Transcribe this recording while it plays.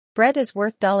Bread is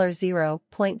worth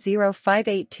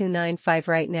 $0.058295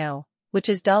 right now, which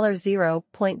is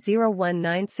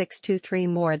 $0.019623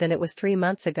 more than it was 3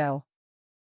 months ago.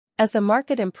 As the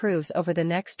market improves over the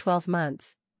next 12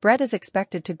 months, bread is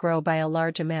expected to grow by a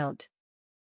large amount.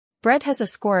 Bread has a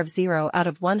score of 0 out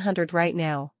of 100 right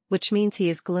now, which means he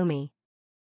is gloomy.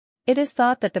 It is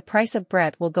thought that the price of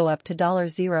bread will go up to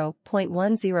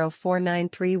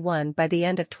 $0.104931 by the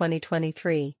end of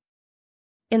 2023.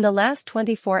 In the last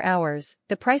 24 hours,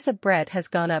 the price of bread has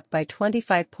gone up by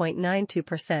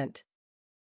 25.92%.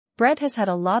 Bread has had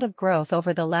a lot of growth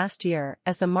over the last year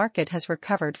as the market has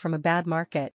recovered from a bad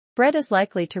market. Bread is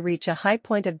likely to reach a high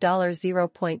point of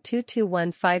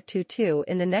 $0.221522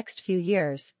 in the next few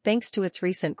years, thanks to its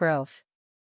recent growth.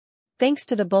 Thanks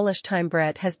to the bullish time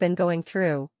bread has been going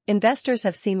through, investors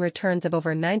have seen returns of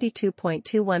over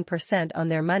 92.21% on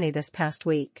their money this past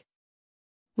week.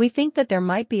 We think that there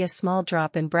might be a small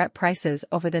drop in bread prices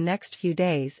over the next few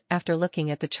days after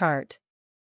looking at the chart.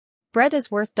 Bread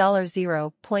is worth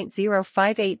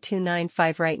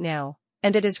 $0.058295 right now,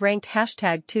 and it is ranked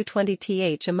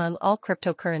 #220th among all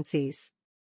cryptocurrencies.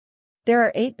 There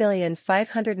are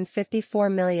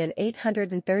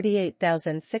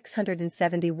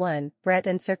 8,554,838,671 bread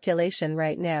in circulation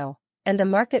right now, and the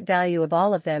market value of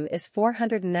all of them is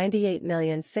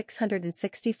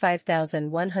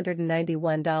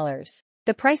 $498,665,191.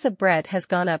 The price of bread has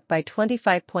gone up by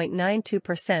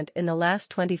 25.92% in the last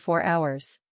 24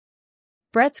 hours.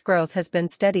 Bread's growth has been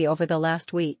steady over the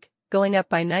last week, going up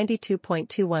by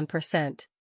 92.21%.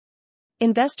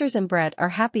 Investors in bread are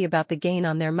happy about the gain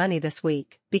on their money this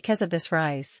week because of this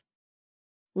rise.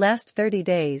 Last 30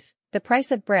 days, the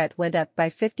price of bread went up by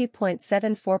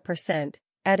 50.74%,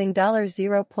 adding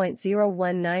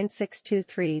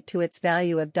 $0.019623 to its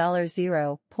value of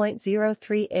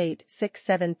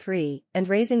 $0.038673 and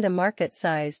raising the market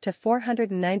size to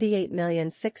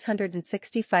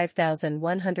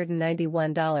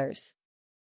 $498,665,191.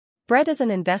 Bread is an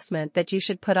investment that you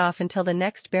should put off until the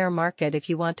next bear market if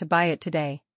you want to buy it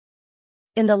today.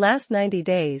 In the last 90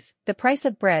 days, the price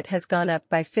of bread has gone up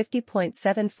by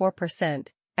 50.74%,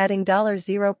 adding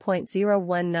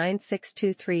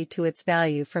 $0.019623 to its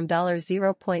value from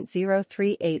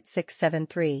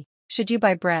 $0.038673. Should you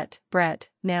buy bread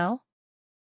now?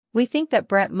 We think that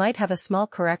bread might have a small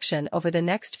correction over the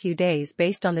next few days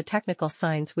based on the technical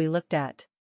signs we looked at.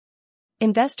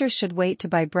 Investors should wait to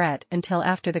buy bread until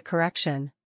after the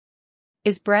correction.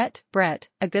 Is bread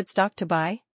a good stock to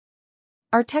buy?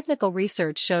 Our technical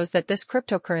research shows that this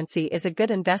cryptocurrency is a good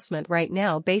investment right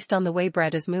now based on the way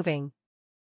bread is moving.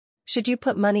 Should you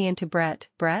put money into bread?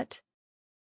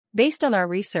 Based on our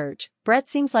research, bread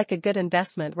seems like a good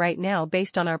investment right now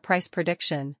based on our price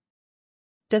prediction.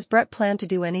 Does bread plan to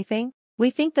do anything? We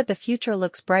think that the future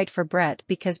looks bright for bread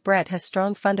because bread has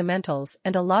strong fundamentals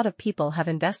and a lot of people have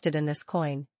invested in this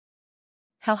coin.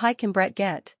 How high can bread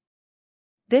get?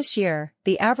 This year,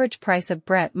 the average price of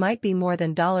bread might be more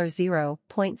than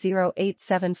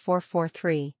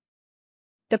 $0.087443.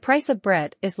 The price of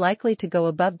bread is likely to go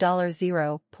above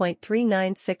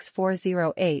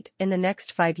 $0.396408 in the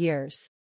next 5 years.